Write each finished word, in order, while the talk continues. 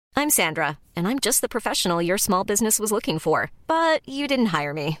I'm Sandra, and I'm just the professional your small business was looking for. But you didn't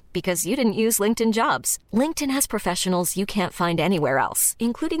hire me because you didn't use LinkedIn Jobs. LinkedIn has professionals you can't find anywhere else,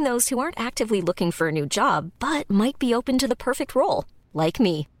 including those who aren't actively looking for a new job, but might be open to the perfect role, like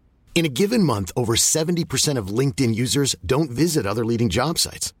me. In a given month, over 70% of LinkedIn users don't visit other leading job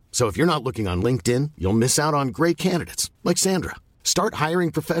sites. So if you're not looking on LinkedIn, you'll miss out on great candidates like Sandra. Start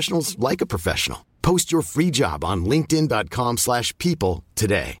hiring professionals like a professional. Post your free job on linkedin.com/people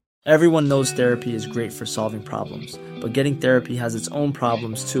today. Everyone knows therapy is great for solving problems, but getting therapy has its own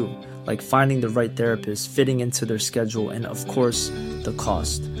problems too, like finding the right therapist, fitting into their schedule, and of course, the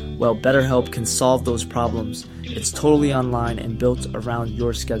cost. Well, BetterHelp can solve those problems. It's totally online and built around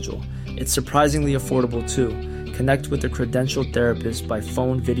your schedule. It's surprisingly affordable too. Connect with a credentialed therapist by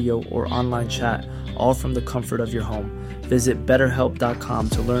phone, video, or online chat, all from the comfort of your home. Visit BetterHelp.com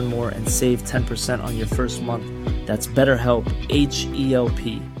to learn more and save 10% on your first month. That's BetterHelp,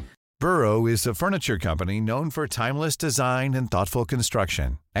 H-E-L-P. Burrow is a furniture company known for timeless design and thoughtful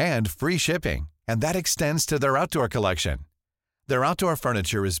construction, and free shipping, and that extends to their outdoor collection. Their outdoor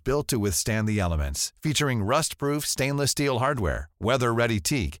furniture is built to withstand the elements, featuring rust-proof stainless steel hardware, weather-ready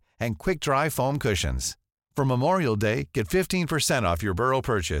teak, and quick-dry foam cushions. For Memorial Day, get 15% off your Burrow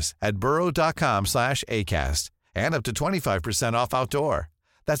purchase at burrow.com/acast, and up to 25% off outdoor.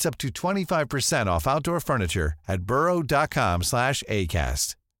 That's up to 25% off outdoor furniture at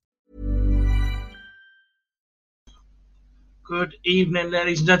burrow.com/acast. Good evening,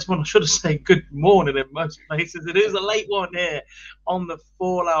 ladies and gentlemen. I should have said good morning in most places. It is a late one here on the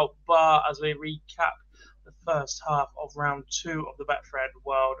Fallout Bar as we recap the first half of round 2 of the Betfred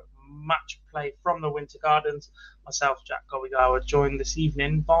World Matchplay from the Winter Gardens. Myself, Jack Gobigawa, joined this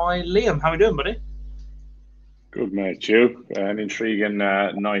evening by Liam. How are we doing, buddy? Good, mate. You? An intriguing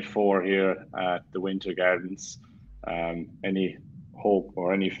night 4 here at the Winter Gardens. Any hope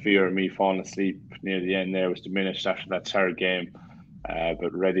or any fear of me falling asleep near the end there was diminished after that third game,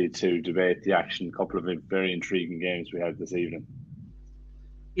 but ready to debate the action. A couple of very intriguing games we had this evening.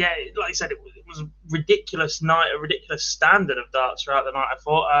 Yeah, like I said, it was a ridiculous night, a ridiculous standard of darts throughout the night. I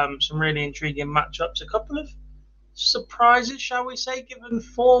thought some really intriguing matchups, a couple of surprises, shall we say, given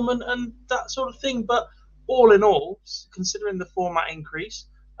form and that sort of thing. But all in all, considering the format increase,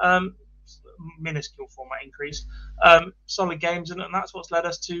 minuscule format increase, solid games, and that's what's led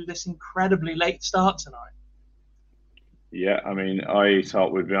us to this incredibly late start tonight. Yeah, I mean, I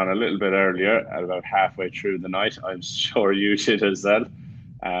thought we'd be on a little bit earlier, at about halfway through the night. I'm sure you did as well.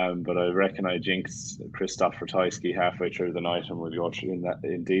 But I reckon I jinxed Christoph Ratajski halfway through the night, and we'll go through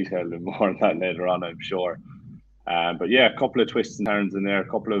in detail and more on that later on, I'm sure. But yeah, a couple of twists and turns in there, a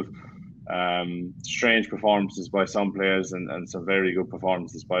couple of strange performances by some players and some very good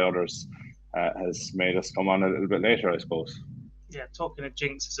performances by others has made us come on a little bit later, I suppose. Yeah, talking of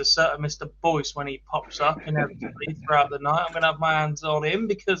jinxes, a certain Mr. Boyce, when he pops up inevitably throughout the night, I'm going to have my hands on him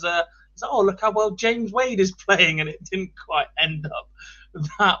because it's like, oh, look how well James Wade is playing, and it didn't quite end up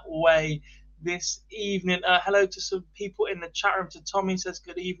that way this evening. Hello to some people in the chat room. To Tommy says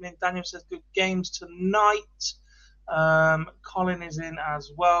good evening. Daniel says good games tonight. Colin is in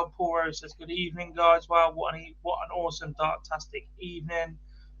as well. Paul Rose says good evening, guys. Wow, what an awesome dartastic evening.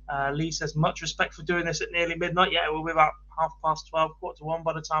 Lee says much respect for doing this at nearly midnight. Yeah, we'll be about 12:30, 1:15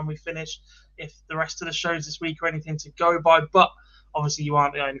 by the time we finish, if the rest of the shows this week are anything to go by. But obviously you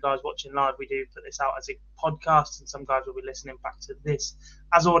aren't the only guys watching live. We do put this out as a podcast, and some guys will be listening back to this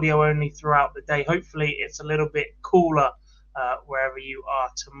as audio only throughout the day. Hopefully it's a little bit cooler wherever you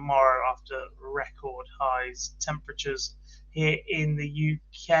are tomorrow after record highs temperatures here in the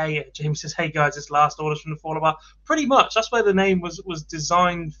UK. James says, hey guys, it's last orders from the Fall Bar. Pretty much, that's where the name was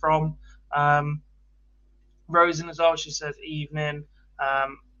designed from. Rosen as well, she says evening.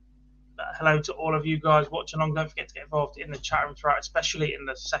 Hello to all of you guys watching along. Don't forget to get involved in the chat room throughout, especially in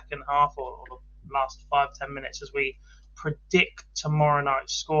the second half or the last 5-10 minutes as we predict tomorrow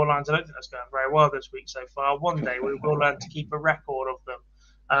night's scorelines. I don't think that's going very well this week so far. One day we will learn to keep a record of them.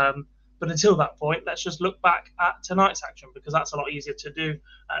 But until that point, let's just look back at tonight's action because that's a lot easier to do.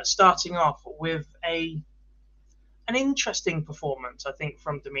 Starting off with an interesting performance, I think,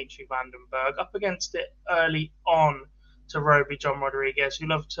 from Dimitri Vandenberg up against it early on to Roby John Rodriguez, who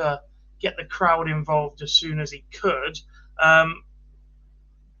loved to get the crowd involved as soon as he could.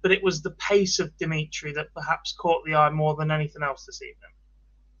 But it was the pace of Dimitri that perhaps caught the eye more than anything else this evening.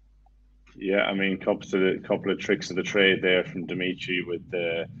 Yeah, I mean, couple of tricks of the trade there from Dimitri with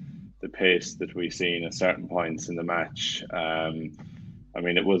the pace that we've seen at certain points in the match. I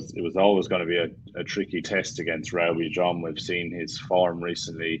mean, it was always going to be a tricky test against Roby John. We've seen his form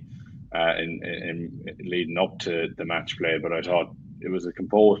recently in leading up to the match play, but I thought it was a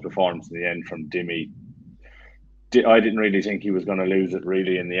composed performance in the end from Dimmy. I didn't really think he was going to lose it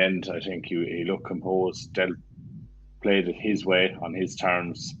really in the end. I think he looked composed, played it his way on his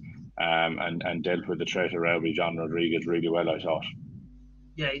terms, and dealt with the threat around John Rodriguez really well, I thought.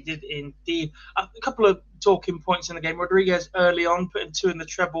 Yeah, he did indeed. A couple of talking points in the game. Rodriguez early on putting 2 in the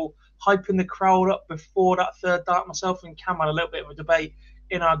treble, hyping the crowd up before that third dart. Myself and Cam had a little bit of a debate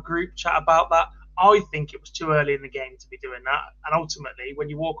in our group chat about that. I think it was too early in the game to be doing that. And ultimately, when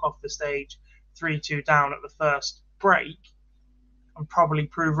you walk off the stage 3-2 down at the first break, and probably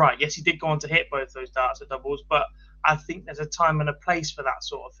prove right. Yes, he did go on to hit both those darts at doubles, but I think there's a time and a place for that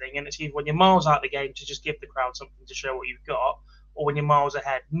sort of thing. And it's either when you're miles out of the game to just give the crowd something to show what you've got, or when you're miles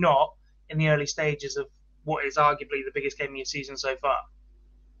ahead, not in the early stages of what is arguably the biggest game of your season so far.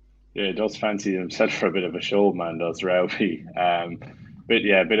 Yeah, he does fancy himself for a bit of a showman, does Rowley. But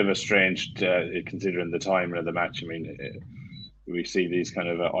yeah, a bit of a strange, considering the timing of the match. I mean, we see these kind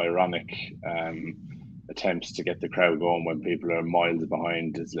of ironic attempts to get the crowd going when people are miles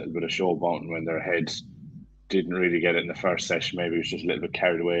behind. There's a little bit of showboating when they're ahead. Didn't really get it in the first session. Maybe it was just a little bit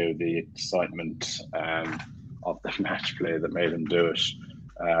carried away with the excitement of the match play that made him do it.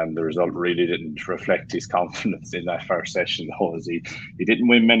 The result really didn't reflect his confidence in that first session, though, as he didn't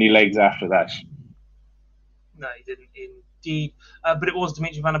win many legs after that. No, he didn't indeed. But it was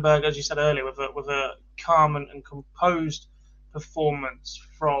Dimitri Van den Bergh, as you said earlier, with a calm and composed performance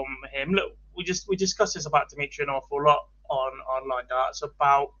from him. Look, we discussed this about Dimitri an awful lot on Online Darts,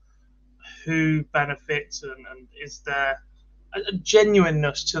 about who benefits and is there a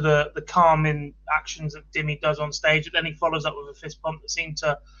genuineness to the calming actions that Dimmy does on stage, and then he follows up with a fist pump that seem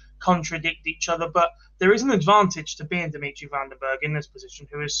to contradict each other. But there is an advantage to being Dimitri Van den Bergh in this position,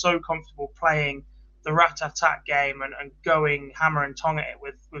 who is so comfortable playing the rat-a-tat game and going hammer and tong at it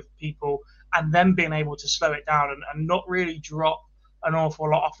with people, and then being able to slow it down and not really drop an awful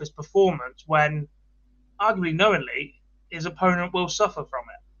lot off his performance when, arguably knowingly, his opponent will suffer from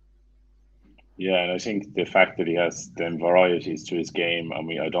it. Yeah, and I think the fact that he has them varieties to his game,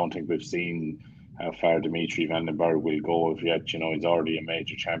 I don't think we've seen how far Dimitri Van den Bergh will go as yet. You know, he's already a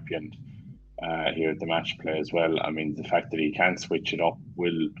major champion here at the match play as well. I mean, the fact that he can switch it up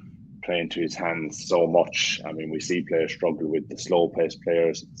will play into his hands so much. I mean, we see players struggle with the slow-paced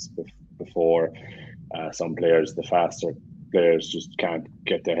players before. Some players, the faster players, just can't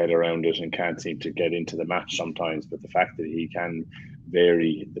get their head around it and can't seem to get into the match sometimes. But the fact that he can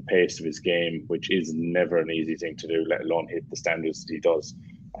vary the pace of his game, which is never an easy thing to do, let alone hit the standards that he does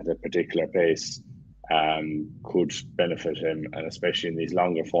at a particular pace, could benefit him, and especially in these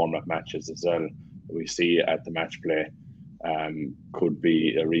longer format matches as well that we see at the match play, could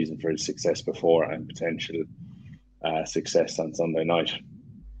be a reason for his success before and potential success on Sunday night.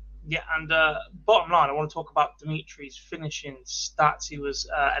 Yeah, and bottom line, I want to talk about Dimitri's finishing stats. He was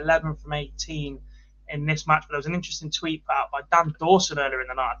 11 from 18 in this match, but there was an interesting tweet put out by Dan Dawson earlier in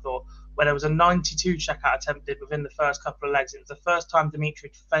the night, I thought, where there was a 92 checkout attempted within the first couple of legs. It was the first time Dimitri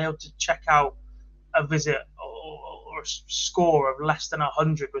had failed to check out a visit or a score of less than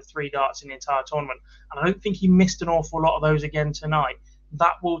 100 with 3 darts in the entire tournament. And I don't think he missed an awful lot of those again tonight.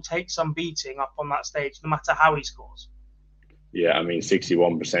 That will take some beating up on that stage, no matter how he scores. Yeah, I mean,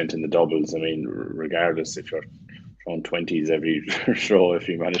 61% in the doubles. I mean, regardless if you're throwing 20s every throw, if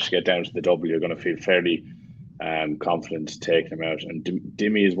you manage to get down to the double, you're going to feel fairly confident taking him out. And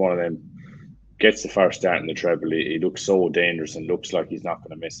Dimmy is one of them, gets the first dart in the treble. He looks so dangerous and looks like he's not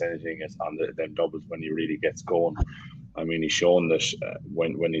going to miss anything on them doubles when he really gets going. I mean, he's shown that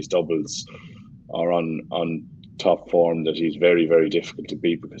when his doubles are on top form, that he's very, very difficult to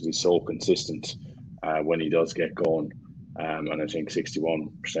beat because he's so consistent when he does get going. And I think 61%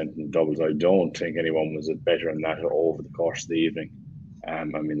 in the doubles, I don't think anyone was better than that over the course of the evening. I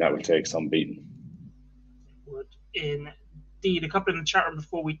mean, that will take some beating. Would indeed. A couple in the chat room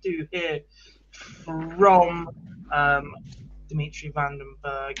before we do hear from Dimitri Van den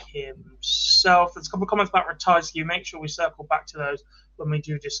Bergh himself. There's a couple of comments about Ratajski. Make sure we circle back to those when we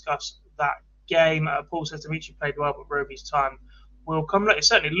do discuss that game. Paul says Dimitri played well, but Roby's time will come. It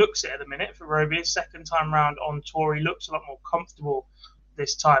certainly looks it at the minute for Roby. His second time round on tour, he looks a lot more comfortable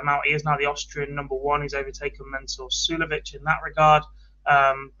this time out. He is now the Austrian number 1. He's overtaken Mensur Suljovic in that regard.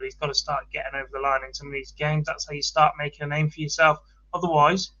 But he's got to start getting over the line in some of these games. That's how you start making a name for yourself.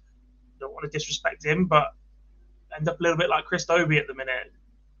 Otherwise, don't want to disrespect him, but end up a little bit like Chris Dobie at the minute.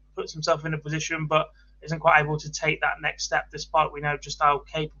 Puts himself in a position, but isn't quite able to take that next step, despite we know just how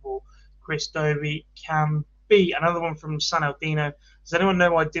capable Chris Dobie can be. Another one from San Eldino. Does anyone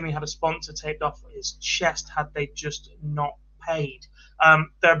know why Dimmy had a sponsor taped off his chest had they just not paid?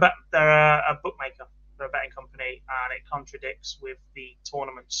 They're a bookmaker, for a betting company, and it contradicts with the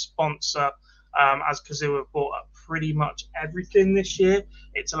tournament sponsor. As Kazoo have bought up pretty much everything this year,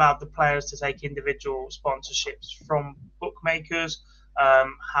 it's allowed the players to take individual sponsorships from bookmakers.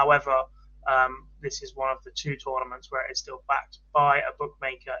 However, this is one of the two tournaments where it's still backed by a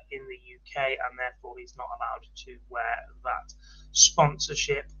bookmaker in the UK, and therefore he's not allowed to wear that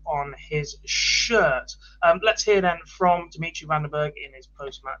sponsorship on his shirt. Let's hear then from Dimitri Van den Berg in his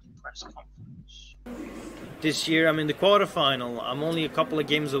post-match press conference. This year I'm in the quarterfinal. I'm only a couple of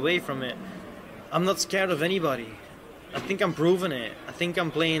games away from it. I'm not scared of anybody. I think I'm proving it. I think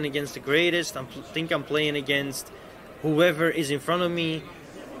I'm playing against the greatest. I think I'm playing against whoever is in front of me.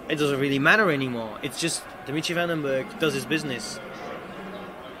 It doesn't really matter anymore. It's just Dimitri Van den Berg does his business.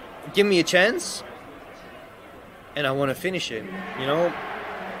 Give me a chance, and I want to finish it, you know?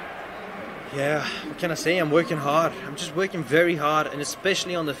 Yeah, what can I say? I'm working hard. I'm just working very hard, and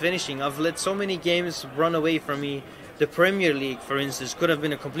especially on the finishing. I've let so many games run away from me. The Premier League, for instance, could have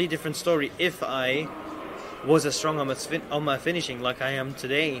been a completely different story if I was as strong on my finishing like I am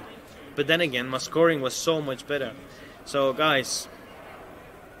today. But then again, my scoring was so much better. So, guys,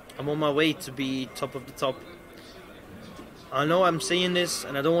 I'm on my way to be top of the top. I know I'm saying this,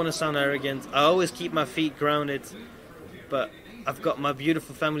 and I don't want to sound arrogant. I always keep my feet grounded, but I've got my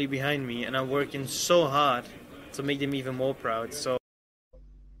beautiful family behind me, and I'm working so hard to make them even more proud. So,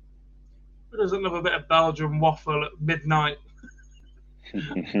 who doesn't love a bit of Belgian waffle at midnight?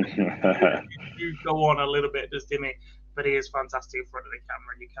 You go on a little bit, does Dimmy? But he is fantastic in front of the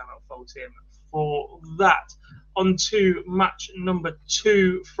camera, and you cannot fault him for that. On to match number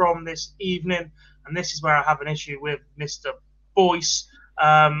 2 from this evening, and this is where I have an issue with Mr. Boyce.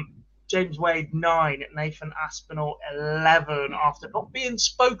 James Wade 9, Nathan Aspinall 11, after not being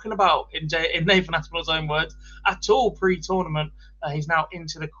spoken about in Nathan Aspinall's own words at all pre-tournament. He's now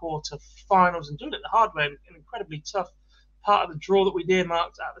into the quarter-finals and doing it the hard way, an incredibly tough part of the draw that we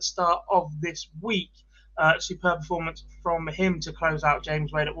earmarked at the start of this week. Superb performance from him to close out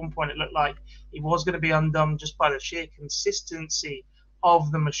James Wade. At one point it looked like he was going to be undone just by the sheer consistency of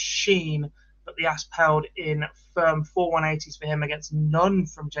the machine, but the Asp held in firm 4-180s for him against none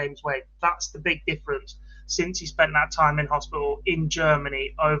from James Wade. That's the big difference since he spent that time in hospital in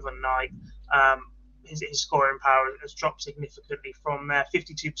Germany overnight. His scoring power has dropped significantly from there.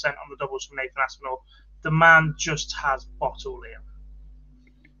 52% on the doubles from Nathan Aspinall. The man just has bottle here.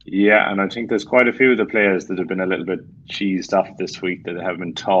 Yeah, and I think there's quite a few of the players that have been a little bit cheesed off this week that haven't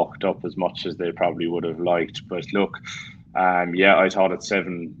been talked up as much as they probably would have liked. But look, I thought at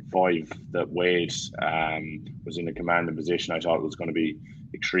 7-5 that Wade was in a commanding position. I thought it was going to be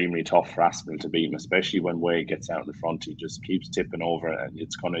extremely tough for Aspinall to beat him, especially when Wade gets out in the front. He just keeps tipping over, and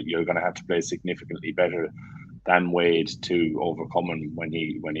you're gonna have to play significantly better than Wade to overcome him when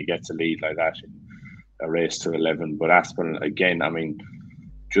he gets a lead like that in a race to 11. But Aspinall, again, I mean,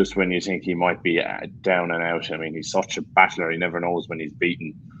 just when you think he might be down and out, I mean, he's such a battler. He never knows when he's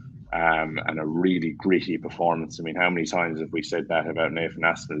beaten. And a really gritty performance. I mean, how many times have we said that about Nathan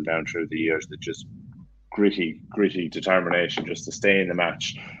Aspinall down through the years, that just gritty determination just to stay in the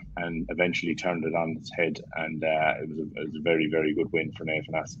match, and eventually turned it on its head. And it was a very, very good win for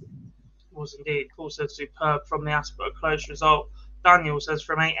Nathan Aspinall. It was indeed. Paul says superb from the Asp, a close result. Daniel says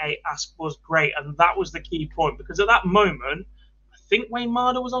from 8-8, Asp was great. And that was the key point, because at that moment, I think Wayne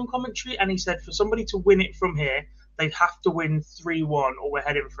Marder was on commentary, and he said for somebody to win it from here, they'd have to win 3-1 or we're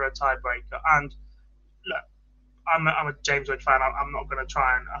heading for a tiebreaker. And look, I'm a James Wade fan. I'm not going to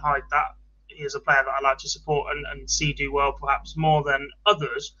try and hide that. He is a player that I like to support and see do well, perhaps more than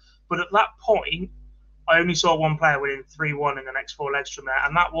others. But at that point, I only saw one player winning 3-1 in the next 4 legs from there,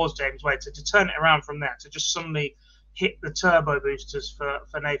 and that was James Wade. So to turn it around from there, to just suddenly hit the turbo boosters for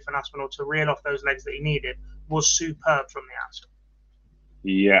Nathan Aspinall to reel off those legs that he needed, was superb from the Asp.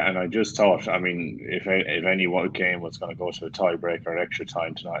 Yeah, and I just thought, I mean, if any one game was going to go to a tiebreaker or extra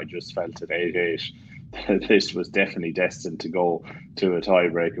time tonight, I just felt at 8-8 that this was definitely destined to go to a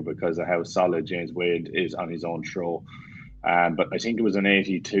tiebreaker because of how solid James Wade is on his own throw. But I think it was an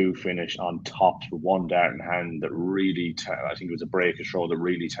 82 finish on top with one dart in hand that really, I think it was a breaker throw that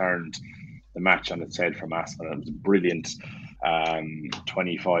really turned the match on its head from Aspinall. It was a brilliant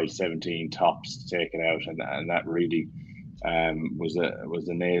 25-17 tops to take it out, and that really was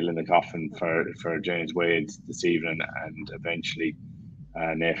a nail in the coffin for James Wade this evening. And eventually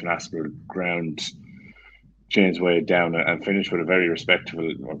Nathan Aspinall ground James Wade down and finished with a very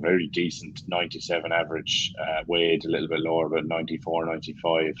respectable or very decent 97 average. Wade a little bit lower, about 94,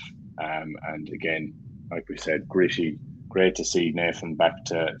 95. And again, like we said, gritty. Great to see Nathan back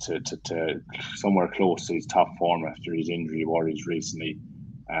to somewhere close to his top form after his injury worries recently.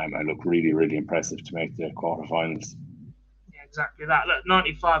 and look really, really impressive to make the quarterfinals. Yeah, exactly that. Look,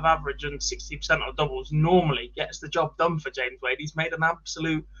 95 average and 60% of doubles normally gets the job done for James Wade. He's made an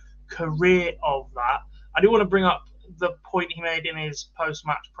absolute career of that. I do want to bring up the point he made in his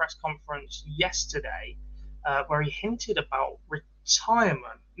post-match press conference yesterday, where he hinted about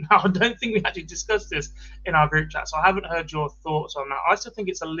retirement. Now, I don't think we actually discussed this in our group chat, so I haven't heard your thoughts on that. I still think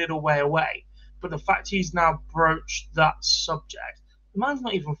it's a little way away, but the fact he's now broached that subject, the man's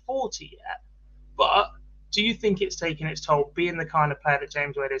not even 40 yet, but do you think it's taking its toll, being the kind of player that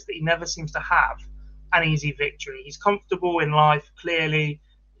James Wade is, that he never seems to have an easy victory? He's comfortable in life, clearly.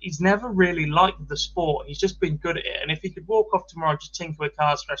 He's never really liked the sport. He's just been good at it. And if he could walk off tomorrow and just tinker with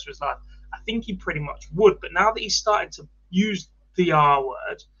cars for the rest of his life, I think he pretty much would. But now that he's started to use the R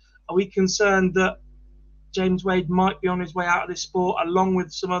word, are we concerned that James Wade might be on his way out of this sport, along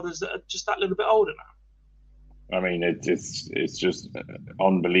with some others that are just that little bit older now? I mean, it's just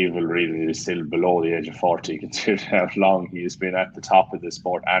unbelievable, really. He's still below the age of 40, considering how long he's been at the top of the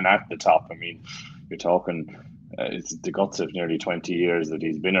sport and at the top. I mean, you're talking... it's the guts of nearly 20 years that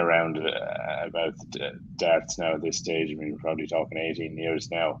he's been around about darts now at this stage. I mean, we're probably talking 18 years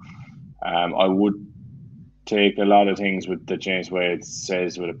now. I would take a lot of things with that James Wade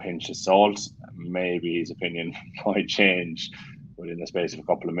says with a pinch of salt. Maybe his opinion might change within the space of a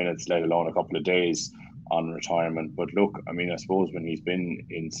couple of minutes, let alone a couple of days on retirement. But look, I mean, I suppose when he's been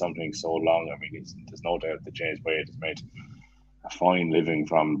in something so long, I mean, there's no doubt that James Wade has made a fine living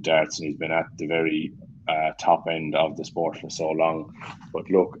from darts, and he's been at the very top end of the sport for so long. But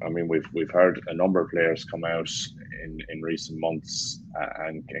look, I mean, we've heard a number of players come out in recent months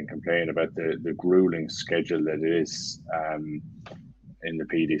and complain about the grueling schedule that it is in the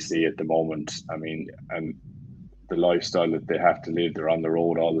PDC at the moment. I mean, and the lifestyle that they have to live, they're on the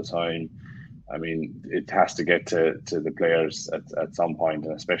road all the time. I mean, it has to get to the players at some point,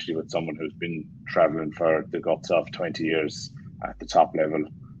 and especially with someone who's been travelling for the guts of 20 years at the top level.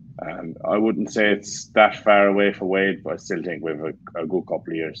 I wouldn't say it's that far away for Wade, but I still think we have a good couple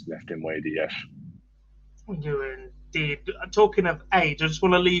of years left in Wade yet. We do indeed. Talking of age, I just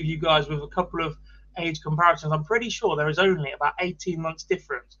want to leave you guys with a couple of age comparisons. I'm pretty sure there is only about 18 months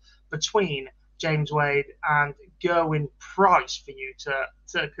difference between James Wade and Gerwyn Price for you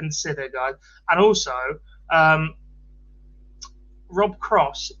to consider, guys. And also, Rob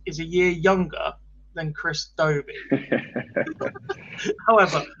Cross is a year younger than Chris Dobie.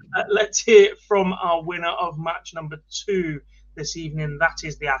 However, let's hear from our winner of match number 2 this evening. That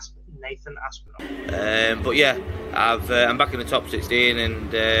is the Nathan Aspinall. But yeah, I'm back in the top 16,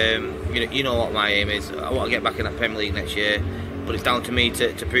 and you know what my aim is. I want to get back in the Premier League next year, but it's down to me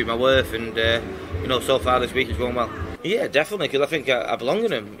to prove my worth. And so far this week is going well. Yeah, definitely, because I think I belong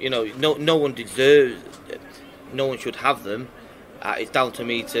in them. No one deserves, no one should have them. It's down to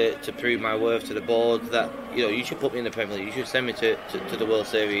me to prove my worth to the board that you should put me in the Premier League. You should send me to the World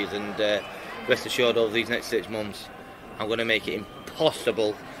Series, and rest assured over these next 6 months I'm going to make it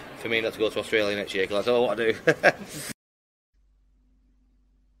impossible for me not to go to Australia next year, because that's all I do.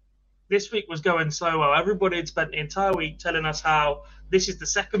 This week was going so well. Everybody had spent the entire week telling us how this is the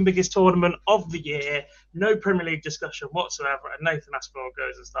second biggest tournament of the year, no Premier League discussion whatsoever, and Nathan Aspinall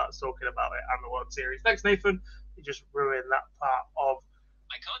goes and starts talking about it and the World Series. Thanks, Nathan. You just ruined that part of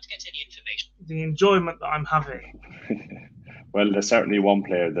I can't get any information. The enjoyment that I'm having. Well, there's certainly one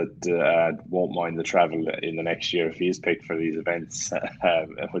player that won't mind the travel in the next year if he's picked for these events.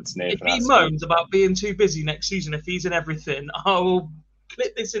 It's Nathan. If he moans about being too busy next season, if he's in everything, I will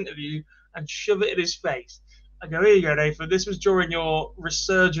clip this interview and shove it in his face. I go, here you go, Nathan. This was during your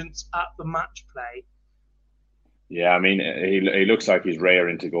resurgence at the match play. Yeah, I mean, he looks like he's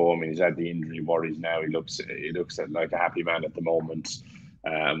raring to go. I mean, he's had the injury worries now. He looks like a happy man at the moment.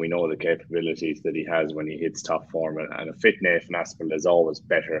 And we know the capabilities that he has when he hits top form. And a fit Nathan Aspinall is always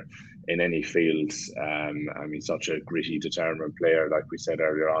better in any field. I mean, such a gritty, determined player, like we said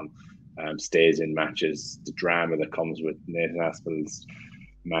earlier on, stays in matches. The drama that comes with Nathan Aspinall's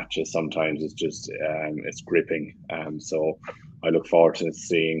matches sometimes is just, it's gripping. So I look forward to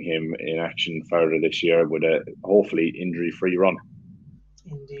seeing him in action further this year with a hopefully injury-free run.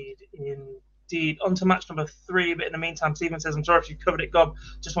 Indeed. On to match number 3, but in the meantime, Stephen says, I'm sorry if you covered it, Gob.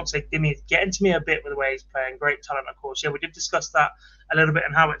 Just want to say, Dimmy is getting to me a bit with the way he's playing. Great talent, of course. Yeah, we did discuss that a little bit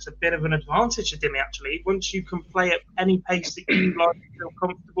and how it's a bit of an advantage to Dimmy, actually. Once you can play at any pace that you like, feel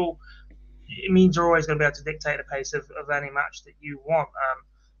comfortable, it means you're always going to be able to dictate the pace of any match that you want.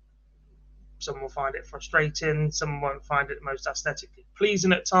 Some will find it frustrating, some won't find it most aesthetically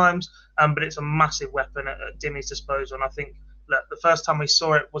pleasing at times, but it's a massive weapon at Dimmy's disposal. And I think the first time we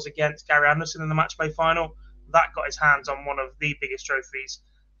saw it was against Gary Anderson in the Matchplay final. That got his hands on one of the biggest trophies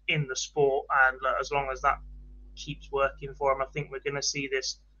in the sport, and as long as that keeps working for him, I think we're going to see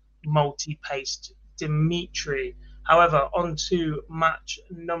this multi-paced Dimitri. However, on to match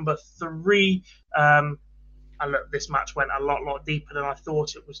number 3. And look, this match went a lot deeper than I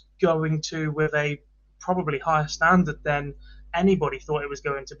thought it was going to, with a probably higher standard than anybody thought it was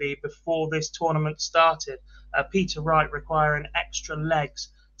going to be before this tournament started. Peter Wright requiring extra legs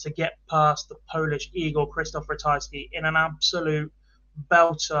to get past the Polish Eagle Krzysztof Ratajski in an absolute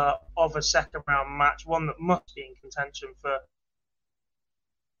belter of a second round match, one that must be in contention for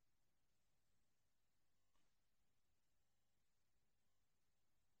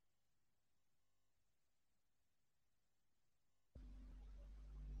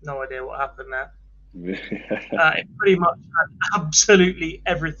no idea what happened there. It pretty much had absolutely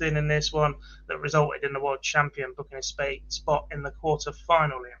everything in this one that resulted in the world champion booking a spot in the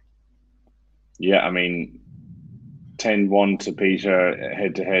quarter-final. Yeah, I mean, 10-1 to Peter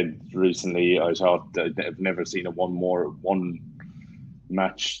head-to-head recently. I thought that I've never seen a one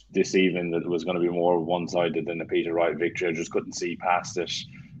match this evening that was going to be more one-sided than the Peter Wright victory. I just couldn't see past it.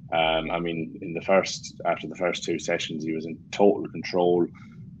 I mean, after the first 2 sessions, he was in total control.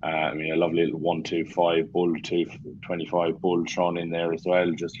 I mean, a lovely little 1-2-5 bull, 2-25 bull thrown in there as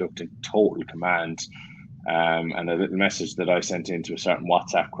well. Just looked in total command. And a little message that I sent into a certain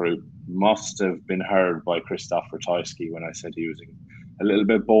WhatsApp group must have been heard by Krzysztof Ratajski when I said he was a little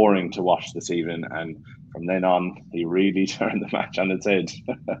bit boring to watch this evening. And from then on, he really turned the match on its head.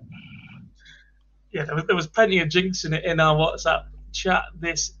 Yeah, there was plenty of jinxing it in our WhatsApp chat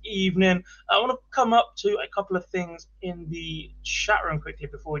this evening. I want to come up to a couple of things in the chat room quickly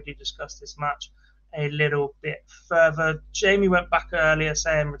before we do discuss this match a little bit further. Jamie went back earlier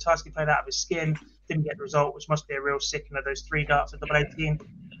saying Ratajski played out of his skin, didn't get the result, which must be a real sickener, those 3 darts at double 18.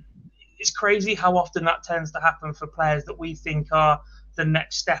 It's crazy how often that tends to happen for players that we think are the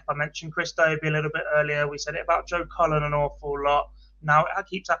next step. I mentioned Chris Dobie a little bit earlier. We said it about Joe Cullen an awful lot. Now it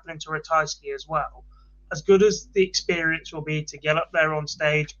keeps happening to Ratajski as well. As good as the experience will be to get up there on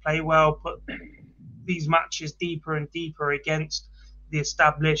stage, play well, put these matches deeper and deeper against the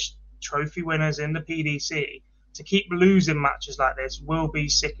established trophy winners in the PDC, to keep losing matches like this will be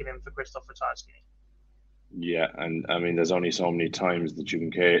sickening for Krzysztof Ratajski. Yeah, and I mean, there's only so many times that you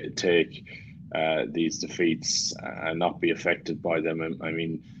can take these defeats and not be affected by them. I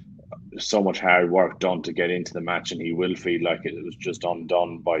mean, so much hard work done to get into the match, and he will feel like it was just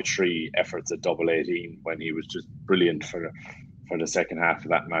undone by 3 efforts at double 18 when he was just brilliant for the second half of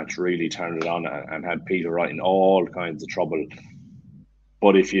that match. Really turned it on and had Peter Wright in all kinds of trouble.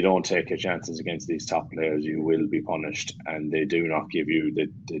 But if you don't take your chances against these top players, you will be punished, and they do not give you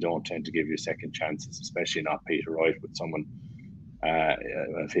they don't tend to give you second chances, especially not Peter Wright, with someone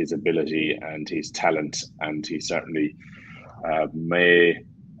of his ability and his talent, and he certainly may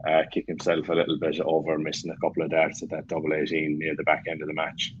kick himself a little bit over missing a couple of darts at that double 18 near the back end of the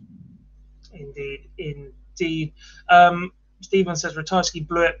match. Indeed. Stephen says Ratajski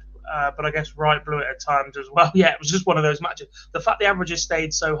blew it, but I guess Wright blew it at times as well. Yeah, it was just one of those matches. The fact the averages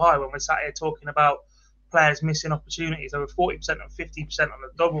stayed so high when we're sat here talking about players missing opportunities, over 40% and 50% on the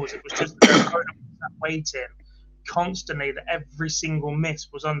doubles, it was just the opponent waiting constantly, that every single miss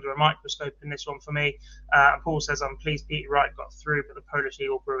was under a microscope in this one for me. Paul says, I'm pleased Peter Wright got through, but the Polish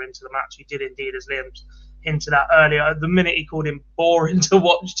Eagle grew into the match. He did indeed, as Liam's hinted at earlier. The minute he called him boring to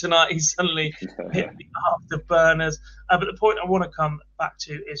watch tonight, he suddenly hit the afterburners. But the point I want to come back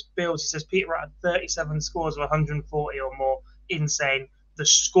to is Bills. He says Peter Wright had 37 scores of 140 or more. Insane. The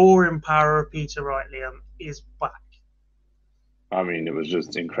scoring power of Peter Wright, Liam, is back. I mean, it was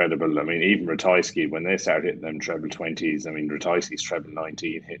just incredible. I mean, even Ratajski, when they started hitting them treble 20s, I mean, Ratajski's treble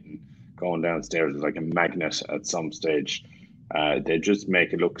 19 going downstairs was like a magnet at some stage. They just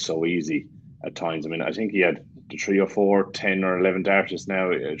make it look so easy at times. I mean, I think he had 3 or 4, 10 or 11 darters now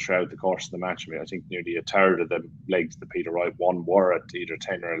throughout the course of the match. I mean, I think nearly a third of the legs that Peter Wright won were at either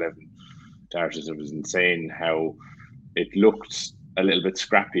 10 or 11 darters. It was insane how it looked a little bit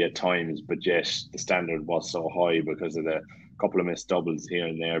scrappy at times, but yet the standard was so high because of the couple of missed doubles here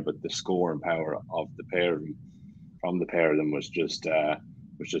and there, but the scoring power of the pair of them was just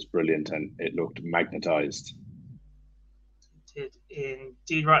brilliant, and it looked magnetized. It did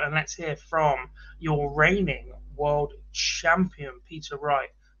indeed. Right, and let's hear from your reigning world champion Peter Wright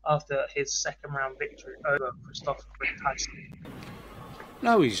after his second round victory over Krzysztof Ratajski.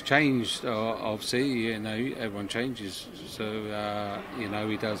 No, he's changed. Obviously, you know, everyone changes. So, you know,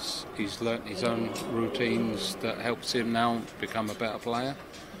 he's learnt his own routines that helps him now become a better player,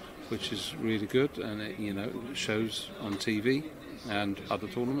 which is really good, and it, you know, shows on TV and other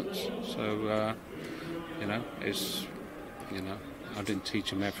tournaments. So, you know, it's, you know, I didn't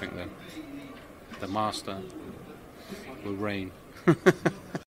teach him everything then. The master will reign.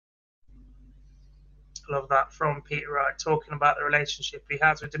 Love that from Peter Wright, talking about the relationship he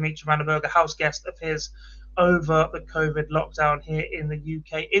has with Dimitri Van den Berg, a house guest of his over the COVID lockdown here in the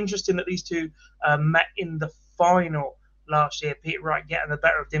UK. Interesting that these two met in the final last year. Peter Wright getting the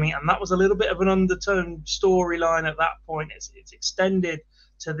better of Dimi, and that was a little bit of an undertone storyline at that point. It's extended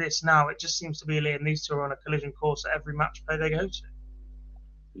to this now. It just seems to be Liam, these two are on a collision course at every match play they go to.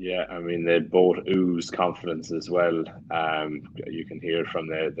 Yeah, I mean, they both ooze confidence as well. You can hear from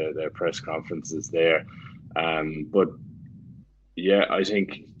their press conferences there. But yeah, I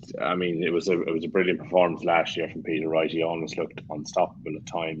think, I mean, it was a brilliant performance last year from Peter Wright. He almost looked unstoppable at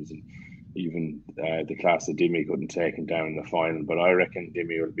times, and even the class of Dimi couldn't take him down in the final. But I reckon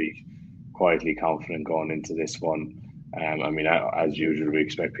Dimi will be quietly confident going into this one. I mean, as usual, we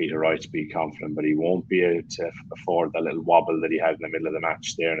expect Peter Wright to be confident, but he won't be able to afford that little wobble that he had in the middle of the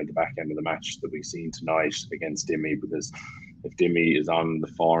match there and at the back end of the match that we've seen tonight against Dimi. Because if Dimi is on the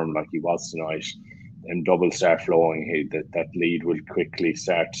form like he was tonight, and doubles start flowing, that lead will quickly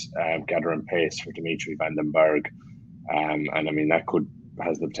start gathering pace for Dimitri Van den Berg. And I mean, that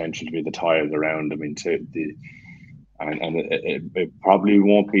has the potential to be the tie of the round. I mean, it probably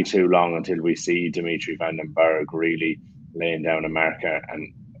won't be too long until we see Dimitri Van den Berg really laying down a marker,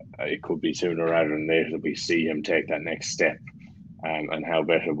 and it could be sooner rather than later that we see him take that next step. And how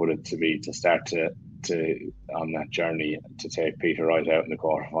better would it to be to start to on that journey to take Peter Wright out in the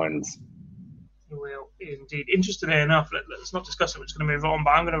quarterfinals? Will indeed. Interestingly enough, let's not discuss it. We're just going to move on.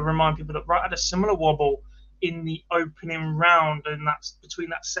 But I'm going to remind people that Wright had a similar wobble in the opening round, and that's between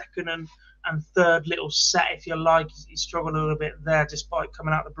that second and third little set, if you like. He struggled a little bit there, despite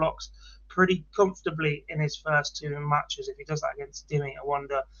coming out the blocks pretty comfortably in his first two matches. If he does that against Dimi, I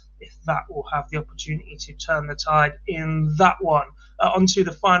wonder if that will have the opportunity to turn the tide in that one. Onto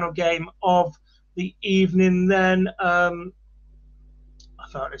the final game of the evening then. I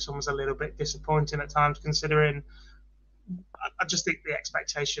felt this one was a little bit disappointing at times, considering I just think the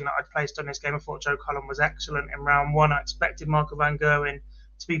expectation that I'd placed on this game. I thought Joe Cullen was excellent in round one. I expected Marco van Gerwen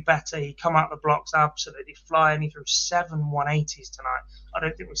to be better. He come out the blocks absolutely flying. He threw 7 180s tonight. I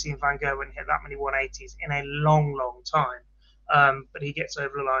don't think we've seen Van Gerwen hit that many 180s in a long, long time. But he gets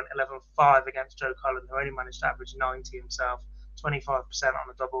over the line 11-5 against Joe Cullen, who only managed to average 90 himself, 25% on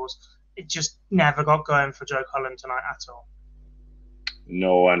the doubles. It just never got going for Joe Cullen tonight at all.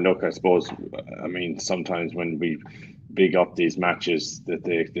 No, and look, I suppose, I mean, sometimes when we big up these matches, that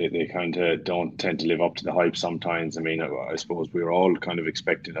they kind of don't tend to live up to the hype sometimes. I mean, I suppose we were all kind of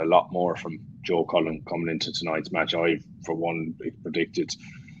expecting a lot more from Joe Cullen coming into tonight's match. I, for one, predicted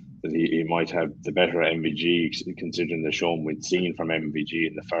that he might have the better MVG, considering the show we'd seen from MVG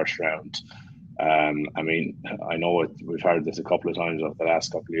in the first round. I mean, I know we've heard this a couple of times over the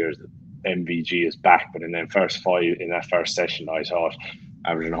last couple of years, that MVG is back, but in that first session, I thought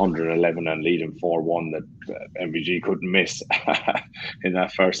averaging 111 and leading 4-1 that MVG couldn't miss in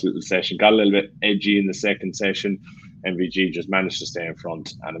that first little session. Got a little bit edgy in the second session. MVG just managed to stay in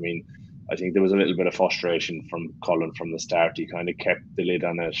front, and I mean, I think there was a little bit of frustration from Cullen from the start. He kind of kept the lid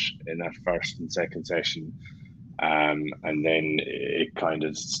on it in that first and second session. And then it kind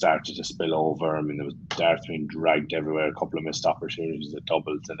of started to spill over. I mean, there was darts being dragged everywhere, a couple of missed opportunities at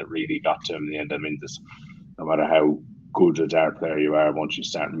doubles, and it really got to him in the end. I mean, no matter how good a dart player you are, once you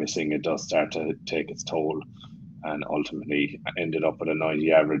start missing, it does start to take its toll. And ultimately ended up at a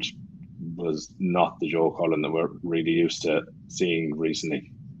 90 average. Was not the Joe Cullen that we're really used to seeing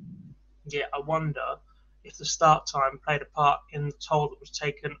recently. Yeah, I wonder if the start time played a part in the toll that was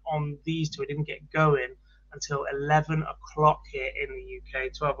taken on these two. It didn't get going until 11 o'clock here in the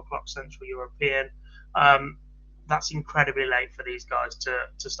UK, 12 o'clock Central European. That's incredibly late for these guys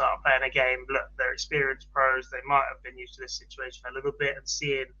to start playing a game. Look, they're experienced pros. They might have been used to this situation a little bit and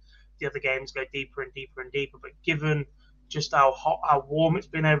seeing the other games go deeper and deeper and deeper. But given just how hot, how warm it's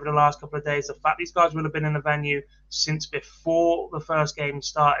been over the last couple of days, the fact these guys will have been in the venue since before the first game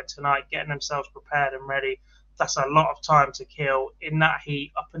started tonight, getting themselves prepared and ready, that's a lot of time to kill in that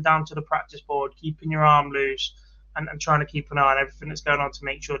heat, up and down to the practice board, keeping your arm loose and trying to keep an eye on everything that's going on to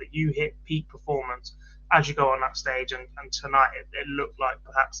make sure that you hit peak performance as you go on that stage. And tonight it looked like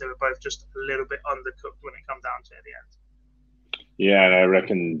perhaps they were both just a little bit undercooked when it come down to it at the end. Yeah, and I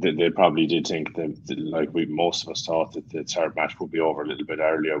reckon that they probably did think that like most of us thought, that the third match would be over a little bit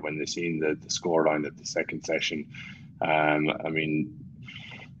earlier when they seen the scoreline at the second session. I mean,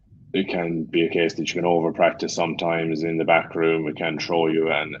 it can be a case that you can over practice sometimes in the back room. It can throw you,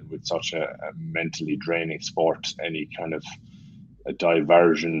 and with such a mentally draining sport, any kind of a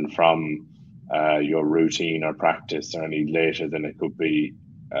diversion from your routine or practice or any later than it could be,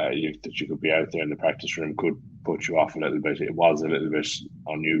 that you could be out there in the practice room could put you off a little bit. It was a little bit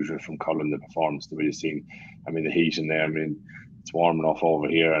unusual from Cullen, the performance that we've seen. I mean, the heat in there, I mean, it's warm enough over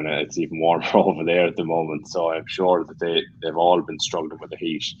here and it's even warmer over there at the moment. So I'm sure that they've all been struggling with the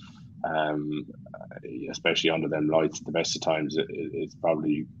heat, especially under them lights. At the best of times, it's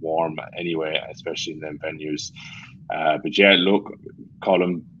probably warm anyway, especially in them venues. But yeah, look,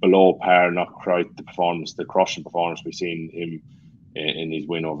 Colin below par, not quite the crushing performance we've seen him in his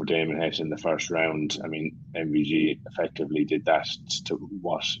win over Damon Hitt in the first round. I mean, MVG effectively did that to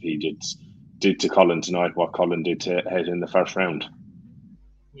what he did to Colin tonight, what Colin did to Hitt in the first round.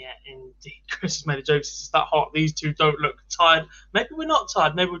 Yeah, indeed. Chris has made a joke. It's that hot. These two don't look tired. Maybe we're not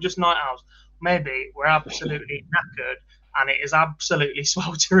tired. Maybe we're just night owls. Maybe we're absolutely knackered and it is absolutely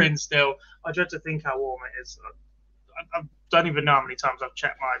sweltering still. I dread to think how warm it is. I don't even know how many times I've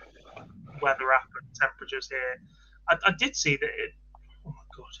checked my weather app and temperatures here. I did see that it... Oh, my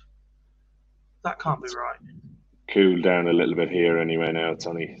God. That can't be right. Cooled down a little bit here anyway now. It's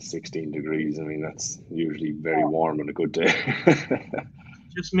only 16 degrees. I mean, that's usually very warm on a good day.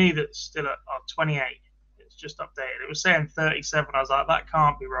 Just me that's still at 28. It's just updated. It was saying 37. I was like, that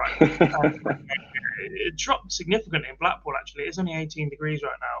can't be right. It dropped significantly in Blackpool, actually. It's only 18 degrees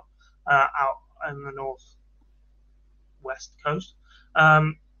right now out in the north west coast.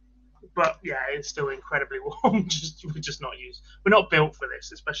 But yeah, it's still incredibly warm. We're just not used. We're not built for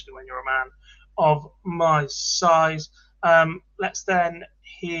this, especially when you're a man of my size. Let's then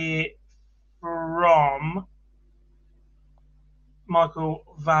hear from Michael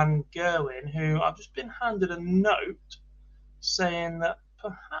Van Gerwen, who I've just been handed a note saying that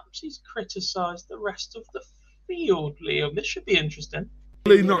perhaps he's criticised the rest of the field. Liam, this should be interesting.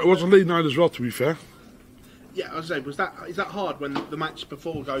 Late night. It was a late night as well, to be fair. Yeah, I was saying, is that hard when the match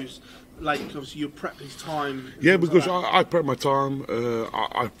before goes late? Obviously, you prep his time. Yeah, because I prep my time.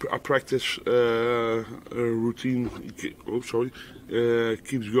 I practice routine.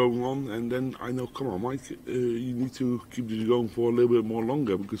 Keeps going on, and then I know, come on, Mike, you need to keep this going for a little bit more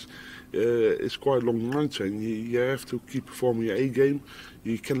longer because it's quite a long night. And you have to keep performing your A game.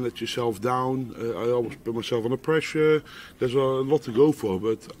 You can't let yourself down. I always put myself under pressure. There's a lot to go for,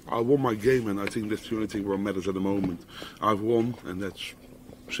 but I won my game, and I think that's the only thing that matters at the moment. I've won, and that's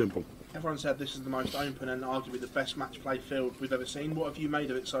simple. Everyone said this is the most open and arguably the best match play field we've ever seen. What have you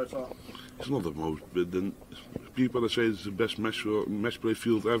made of it so far? It's not the most, but then people that say it's the best match play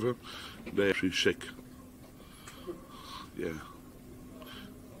field ever, they're actually sick. Yeah.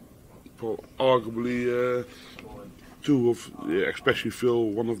 Arguably, two of, especially Phil,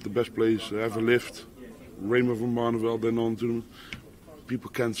 one of the best players ever lived. Raymond van Barneveld, then on to them. People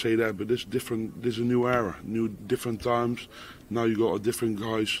can't say that, but this different. This is a new era, different times. Now you got different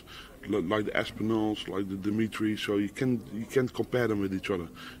guys like the Espinals, like the Dimitri. So you can't compare them with each other.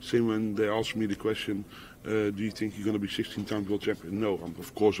 Same when they asked me the question, do you think you're going to be 16 times world champion? No,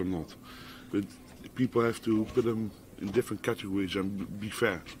 of course I'm not. But people have to put them in different categories and be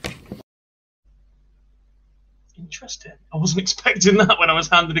fair. Interesting. I wasn't expecting that when I was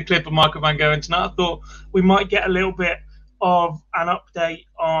handed a clip of Michael Van Gerwen tonight. I thought we might get a little bit of an update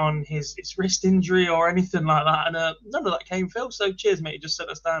on his wrist injury or anything like that, and none of that came, Phil. So cheers, mate. You just set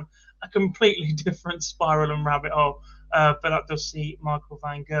us down a completely different spiral and rabbit hole. But I does see Michael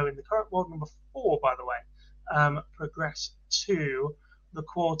Van Gerwen, the current world number 4, by the way, progress to the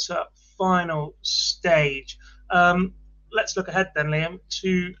quarter-final stage. Let's look ahead then, Liam,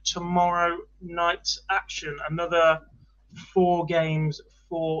 to tomorrow night's action. Another 4 games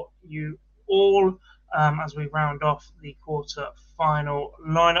for you all as we round off the quarter-final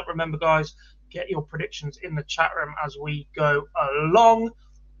lineup. Remember, guys, get your predictions in the chat room as we go along.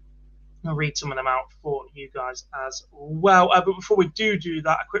 I'll read some of them out for you guys as well. But before we do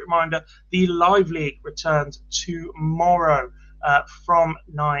that, a quick reminder, the Live League returns tomorrow from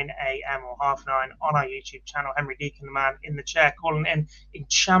 9 a.m. or 9:30 on our YouTube channel. Henry Deacon, the man in the chair, calling in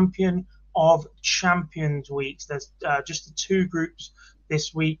Champion of Champions weeks. There's just the 2 groups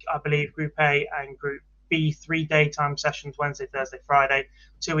this week, I believe, Group A and Group B. 3 daytime sessions, Wednesday, Thursday, Friday.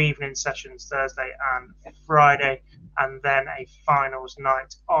 2 evening sessions, Thursday and Friday. And then a finals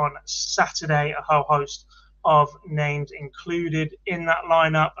night on Saturday. A whole host of names included in that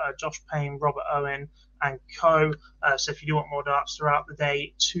lineup. Josh Payne, Robert Owen, and co. So if you do want more darts throughout the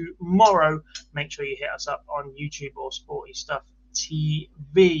day tomorrow, make sure you hit us up on YouTube or Sporty Stuff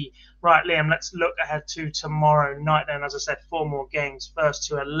TV. Right, Liam, let's look ahead to tomorrow night then. As I said, 4 more games, first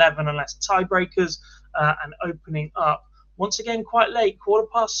to 11 unless tiebreakers, and opening up once again quite late,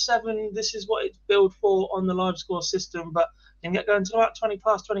 7:15. This is what it's billed for on the live score system, but Can get going to about 20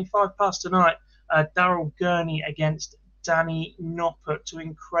 past, 25 past tonight. Daryl Gurney against Danny Noppert, two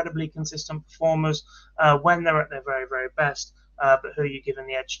incredibly consistent performers when they're at their very, very best. But who are you giving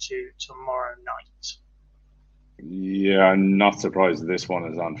the edge to tomorrow night? Yeah, I'm not surprised that this one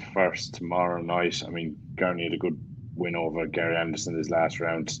is on first tomorrow night. I mean, Gurney had a good win over Gary Anderson this last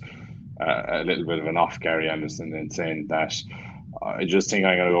round. A little bit of an off Gary Anderson in saying that. I just think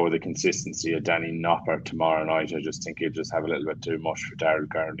I'm going to go with the consistency of Danny Noppert tomorrow night. I just think he'll just have a little bit too much for Daryl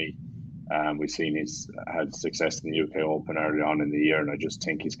Gurney. We've seen he's had success in the UK Open early on in the year, and I just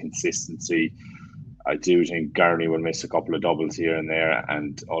think his consistency. I do think Gurney will miss a couple of doubles here and there,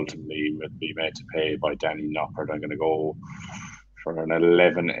 and ultimately will be made to pay by Danny Noppert. I'm going to go for an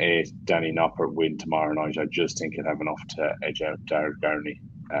 11-8 Danny Noppert win tomorrow night. I just think he'll have enough to edge out Daryl Gurney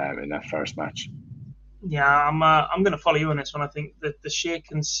in that first match. Yeah, I'm going to follow you on this one. I think that the sheer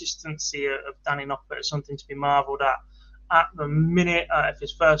consistency of Danny Noppert is something to be marvelled at. At the minute, if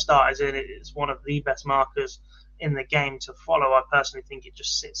his first start is in, it's one of the best markers in the game to follow. I personally think it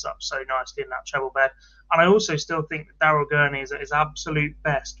just sits up so nicely in that treble bed. And I also still think that Daryl Gurney is at his absolute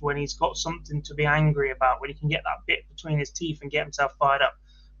best when he's got something to be angry about, when he can get that bit between his teeth and get himself fired up.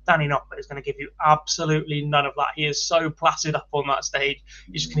 Danny Noppert is going to give you absolutely none of that. He is so placid up on that stage.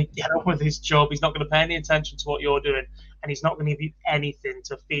 He's just going to get on with his job. He's not going to pay any attention to what you're doing, and he's not going to give you anything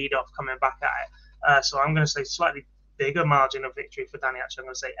to feed off coming back at it. So I'm going to say slightly bigger margin of victory for Danny. Actually, I'm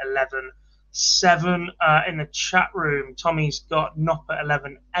going to say 11-7 in the chat room. Tommy's got Noppert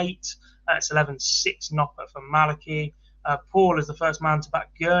 11-8. It's 11-6 Noppert for Maliki. Paul is the first man to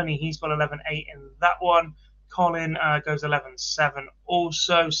back Gurney. He's got 11-8 in that one. Colin goes 11-7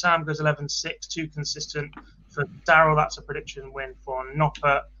 also. Sam goes 11-6, too consistent for Daryl. That's a prediction win for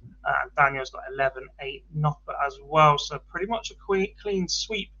Noppert. And Daniel's got 11-8 Noppert as well. So pretty much a clean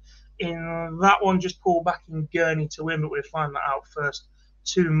sweep in that one. Just Paul backing Gurney to win, but we'll find that out first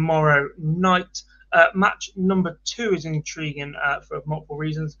tomorrow night. Match number 2 is intriguing for multiple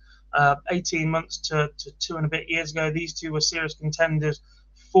reasons. 18 months to 2 and a bit years ago, these two were serious contenders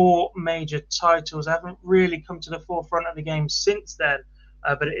for major titles. Haven't really come to the forefront of the game since then,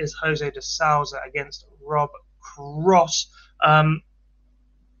 but it is Jose de Sousa against Rob Cross.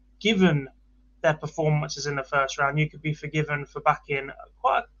 Given their performances in the first round, you could be forgiven for backing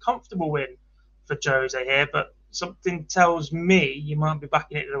quite a comfortable win for Jose here, but something tells me you might be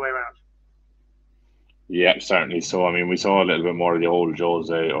backing it the other way around. Yeah, certainly. So, I mean, we saw a little bit more of the old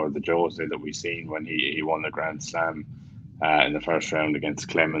Jose, or the Jose that we've seen when he won the Grand Slam in the first round against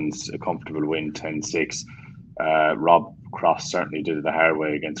Clemens, a comfortable win, 10-6. Rob Cross certainly did it the hard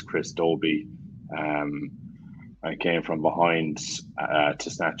way against Chris Dobie. I came from behind to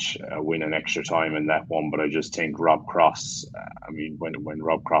snatch a win in extra time in that one, but I just think Rob Cross, I mean, when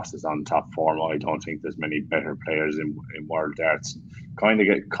Rob Cross is on top form, I don't think there's many better players in world darts. Kind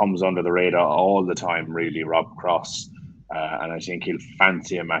of comes under the radar all the time, really, Rob Cross. And I think he'll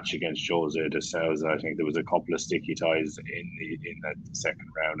fancy a match against Jose de Sousa. I think there was a couple of sticky ties in that second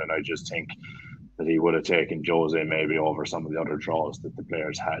round, and I just think that he would have taken Jose maybe over some of the other draws that the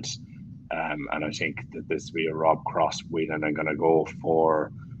players had. And I think that this will be a Rob Cross win, and I'm going to go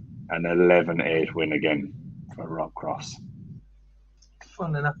for an 11-8 win again for Rob Cross.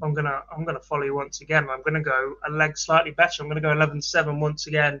 Fun enough, I'm gonna follow you once again. I'm gonna go a leg slightly better. I'm gonna go 11-7 once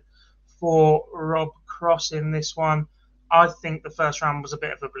again for Rob Cross in this one. I think the first round was a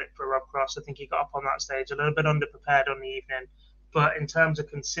bit of a blip for Rob Cross. I think he got up on that stage a little bit underprepared on the evening, but in terms of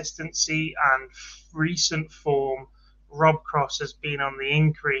consistency and recent form, Rob Cross has been on the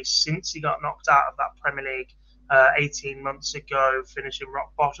increase since he got knocked out of that Premier League 18 months ago, finishing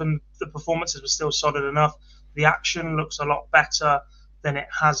rock bottom. The performances were still solid enough. The action looks a lot better than it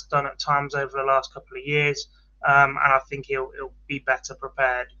has done at times over the last couple of years, and I think he'll be better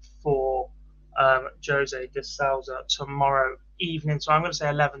prepared for Jose de Sousa tomorrow evening. So I'm going to say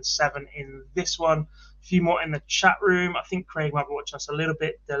 11-7 in this one. A few more in the chat room. I think Craig might be watching us a little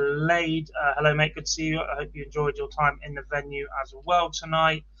bit delayed. Hello, mate. Good to see you. I hope you enjoyed your time in the venue as well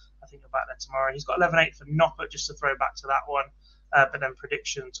tonight. I think you're back there tomorrow. He's got 11-8 for Noppert, just to throw back to that one. But then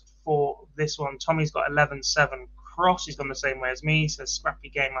predictions for this one. Tommy's got 11-7 Cross. He's gone the same way as me. He says scrappy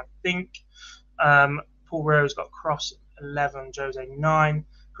game, I think. Paul Rose got Cross 11, Jose 9.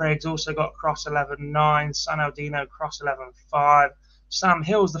 Craig's also got Cross 11-9. San Aldino Cross 11-5. Sam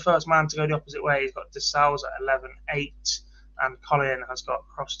Hill's the first man to go the opposite way. He's got De Sousa 11-8. And Colin has got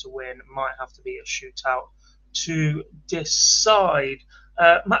Cross to win. Might have to be a shootout to decide.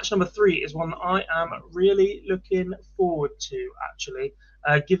 Match number 3 is one that I am really looking forward to, actually.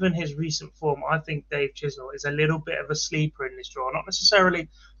 Given his recent form, I think Dave Chisnell is a little bit of a sleeper in this draw. Not necessarily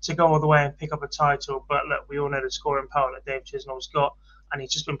to go all the way and pick up a title, but look, we all know the scoring power that Dave Chisnell's got, and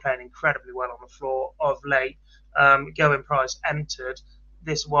he's just been playing incredibly well on the floor of late. Going Price entered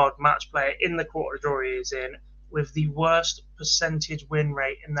this World Match Player in the quarter draw he is in with the worst percentage win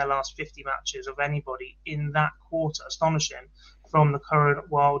rate in their last 50 matches of anybody in that quarter. Astonishing from the current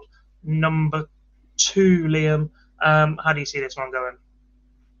world number 2, Liam. How do you see this one going?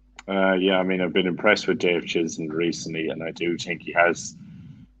 Yeah, I mean, I've been impressed with Dave Chisholm recently, and I do think he has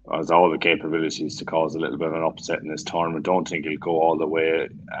all the capabilities to cause a little bit of an upset in this tournament. Don't think he'll go all the way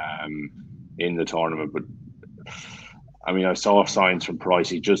in the tournament, but I mean, I saw signs from Price.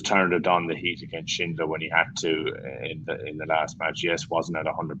 He just turned it on the heat against Schindler when he had to in the last match. Yes, wasn't at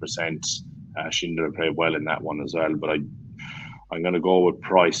 100%. Schindler played well in that one as well, but I'm going to go with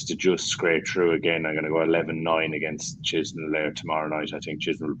Price to just scrape through again. I'm going to go 11-9 against Chisnell there tomorrow night. I think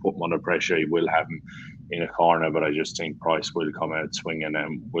Chisnell will put him under pressure. He will have him in a corner, but I just think Price will come out swinging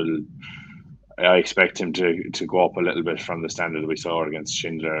and I expect him to go up a little bit from the standard we saw against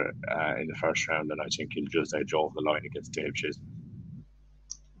Schindler in the first round, and I think he'll just edge over the line against Dave Chisnell.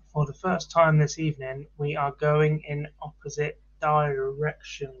 For the first time this evening, we are going in opposite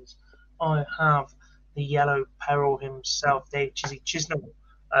directions. I have the yellow peril himself, Dave Chisnell,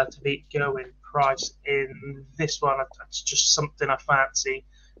 to beat Going Price in this one. It's just something I fancy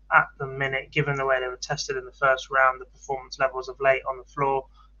at the minute, given the way they were tested in the first round, the performance levels of late on the floor.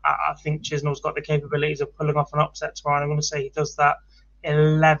 I think Chisnell's got the capabilities of pulling off an upset tomorrow, and I'm going to say he does that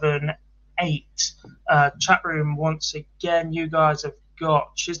 11-8. Chat room, once again, you guys have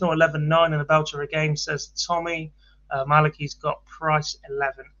got Chisnell 11-9 in the Belter game, says Tommy. Malachi's got Price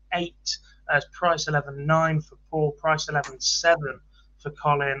 11-8. Price 11-9 for Paul. Price 11-7 for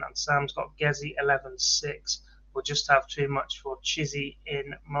Colin. And Sam's got Gezi 11-6. We'll just have too much for Chizzy,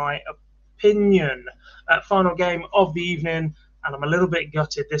 in my opinion. Final game of the evening. And I'm a little bit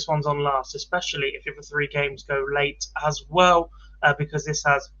gutted this one's on last, especially if the 3 games go late as well, because this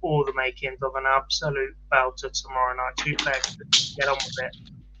has all the makings of an absolute belter tomorrow night. 2 players that get on with it,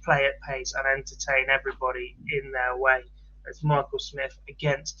 play at pace, and entertain everybody in their way. It's Michael Smith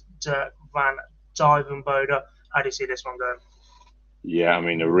against Dirk van Dijvenbode. How do you see this one going? Yeah, I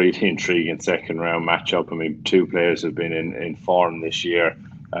mean, a really intriguing second round matchup. I mean, 2 players have been in form this year.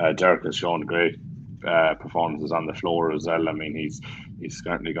 Dirk has shown great performances on the floor as well. I mean, he's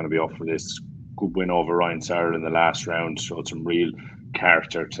certainly going to be up for this. Good win over Ryan Searle in the last round. Showed some real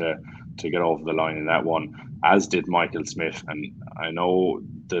character to get over the line in that one, as did Michael Smith. And I know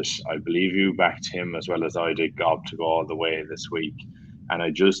that I believe you backed him as well as I did, Gob, to go all the way this week. And I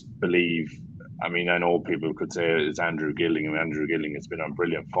just believe, I mean, I know people could say it's Andrew Gilling, and Andrew Gilling has been on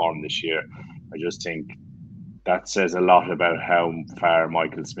brilliant form this year. I just think that says a lot about how far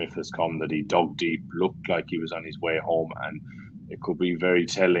Michael Smith has come, that he dug deep, looked like he was on his way home, and it could be very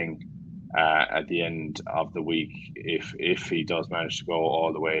telling at the end of the week if he does manage to go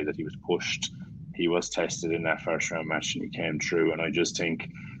all the way, that he was pushed. He was tested in that first round match and he came through, and I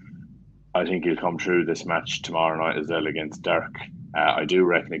think he'll come through this match tomorrow night as well against Dirk. I do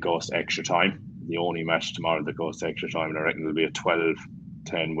reckon it goes to extra time. The only match tomorrow that goes to extra time, and I reckon it'll be a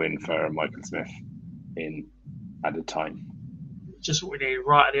 12-10 win for Michael Smith in added time. Just what we need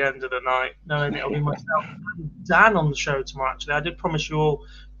right at the end of the night, knowing it'll be myself and Dan on the show tomorrow. Actually, I did promise you all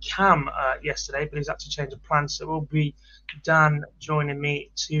Cam yesterday, but he's had to change of plans, so it will be Dan joining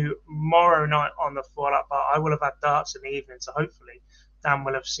me tomorrow night on the Fallout Bar. I will have had darts in the evening, so hopefully Dan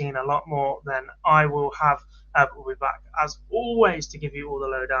will have seen a lot more than I will have. We'll be back as always to give you all the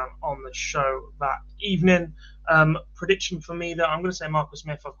lowdown on the show that evening. Prediction for me, that I'm going to say Michael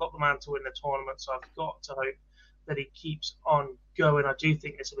Smith. I've got the man to win the tournament, so I've got to hope that he keeps on going. I do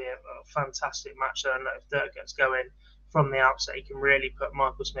think this will be a fantastic match, and if Dirk gets going from the outset, he can really put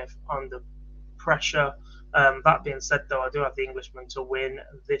Michael Smith under pressure. That being said, though, I do have the Englishman to win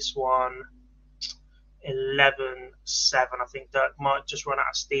this one 11-7. I think Dirk might just run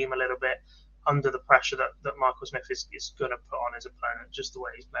out of steam a little bit under the pressure that Michael Smith is going to put on his opponent. Just the way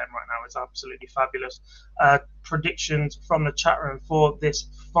he's playing right now is absolutely fabulous. Predictions from the chat room for this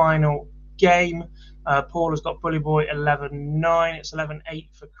final game. Paul has got Bully Boy 11-9. It's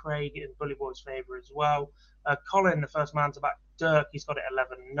 11-8 for Craig in Bully Boy's favour as well. Colin, the first man to back Dirk, he's got it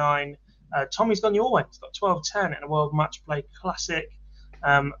 11-9. Tommy's gone your way. He's got 12-10 in a World Match Play Classic.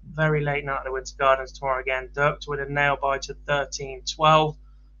 Very late night at the Winter Gardens tomorrow again. Dirk to win a nail biter 13-12.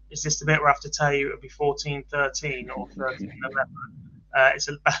 Is this the bit where I have to tell you it'll be 14-13 or 13-11? It's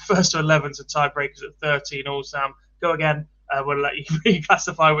a first to 11, so tiebreakers at 13 all, Sam. Go again. We'll let you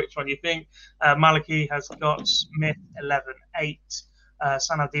reclassify which one you think. Malachi has got Smith 11-8.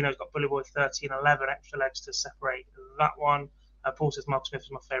 San Aldino's got Bully Boy 13-11, extra legs to separate that one. Paul says Mark Smith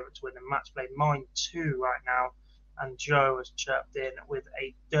is my favourite to win in Matchplay. Mine too right now. And Joe has chirped in with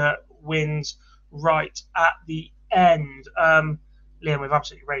a dirt wins right at the end. Liam, we've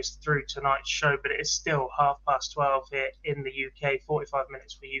absolutely raced through tonight's show, but it is still 12:30 here in the UK. 45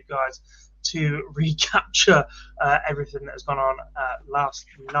 minutes for you guys to recapture everything that has gone on last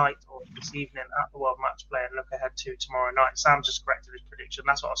night or this evening at the World Match Play and look ahead to tomorrow night. Sam just corrected his prediction.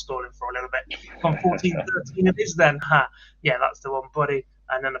 That's what I was stalling for a little bit. From 14-13 it is then. Yeah, that's the one, buddy.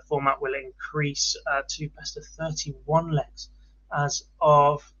 And then the format will increase to best of 31 legs as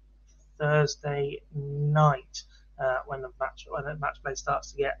of Thursday night when the match play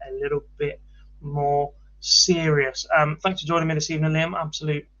starts to get a little bit more serious. Thanks for joining me this evening, Liam.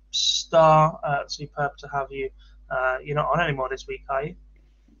 Absolute star. Superb to have you. You're not on anymore this week, are you?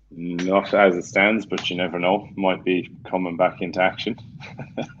 Not as it stands, but you never know. Might be coming back into action.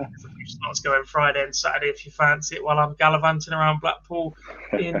 Slots going Friday and Saturday if you fancy it, while I'm gallivanting around Blackpool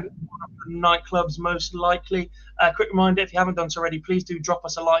in one of the nightclubs, most likely. Quick reminder, if you haven't done so already, please do drop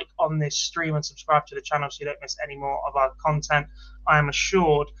us a like on this stream and subscribe to the channel so you don't miss any more of our content. I am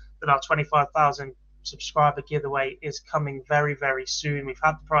assured that our 25,000 subscriber giveaway is coming very, very soon. We've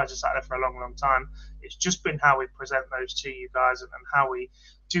had the prizes out there for a long, long time. It's just been how we present those to you guys and how we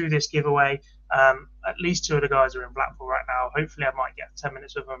do this giveaway. At least two of the guys are in Blackpool right now. Hopefully I might get 10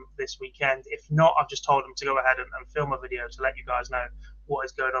 minutes with them this weekend. If not, I've just told them to go ahead and film a video to let you guys know what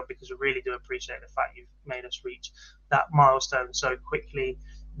is going on, because we really do appreciate the fact you've made us reach that milestone so quickly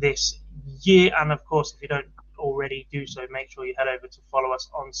this year. And of course, if you don't already do so, make sure you head over to follow us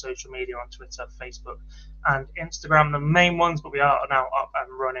on social media, on Twitter, Facebook and Instagram, the main ones, but we are now up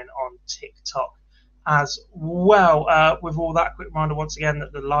and running on TikTok as well. With all that, quick reminder once again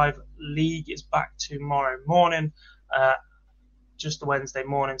that the live league is back tomorrow morning, just the Wednesday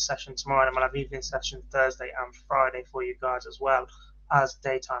morning session tomorrow, and we'll have evening session Thursday and Friday for you guys, as well as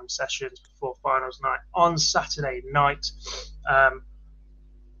daytime sessions before finals night on Saturday night.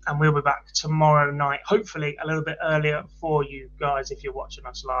 And we'll be back tomorrow night, hopefully a little bit earlier for you guys if you're watching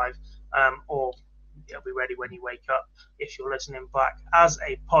us live, or it'll be ready when you wake up if you're listening back as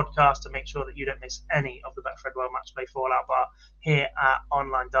a podcast, to make sure that you don't miss any of the Betfred World Match Play Fallout Bar here at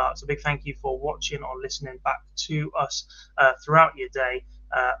Online Darts. A big thank you for watching or listening back to us throughout your day.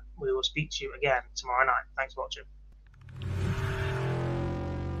 We will speak to you again tomorrow night. Thanks for watching.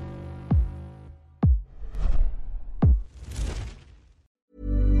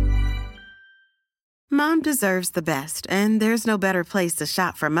 Mom deserves the best, and there's no better place to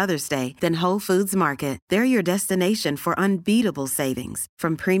shop for Mother's Day than Whole Foods Market. They're your destination for unbeatable savings,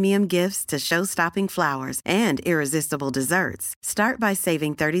 from premium gifts to show-stopping flowers and irresistible desserts. Start by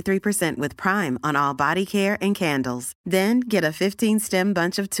saving 33% with Prime on all body care and candles. Then get a 15-stem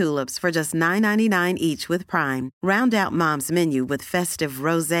bunch of tulips for just $9.99 each with Prime. Round out Mom's menu with festive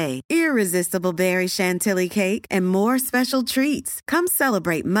rosé, irresistible berry chantilly cake, and more special treats. Come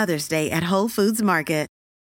celebrate Mother's Day at Whole Foods Market.